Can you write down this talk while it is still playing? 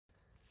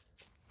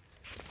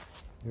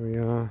Here we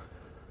are.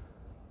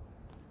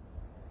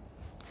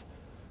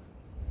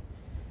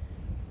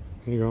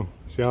 There you go.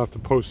 See, I'll have to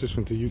post this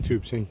one to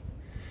YouTube, see?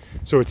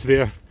 So it's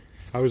there.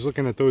 I was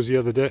looking at those the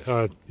other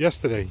day,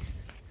 yesterday.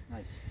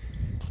 Nice.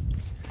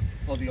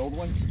 Oh, the old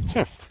ones?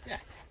 Yeah. Yeah.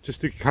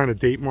 Just to kind of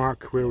date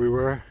mark where we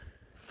were.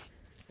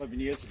 11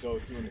 years ago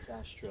doing the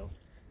fast trail.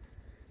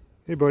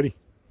 Hey, buddy.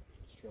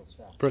 This trail's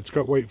fast. Brett's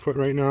got Whitefoot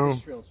right now.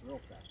 This trail's real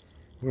fast.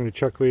 I'm going to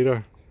check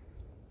later.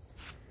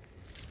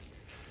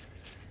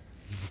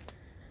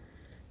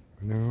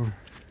 No.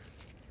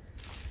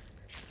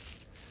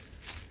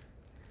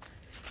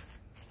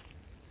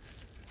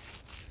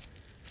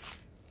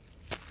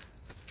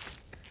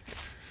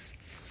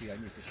 See, I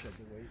need to shed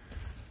the weight.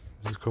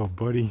 This is called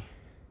Buddy.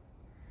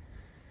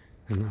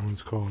 And that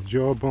one's called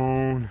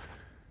Jawbone.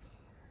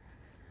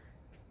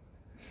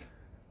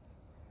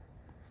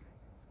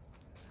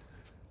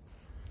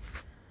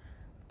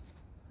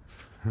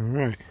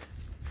 Alright.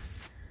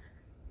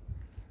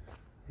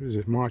 What is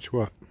it? March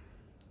what?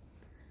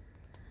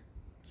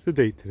 What's the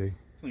date today?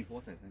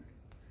 24th, I think.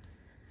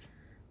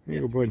 There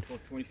you go, bud.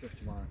 25th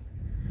tomorrow.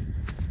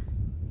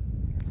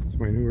 It's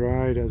my new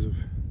ride as of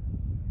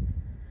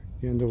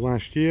the end of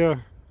last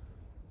year.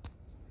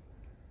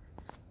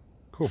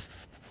 Cool.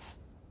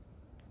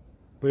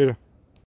 Later.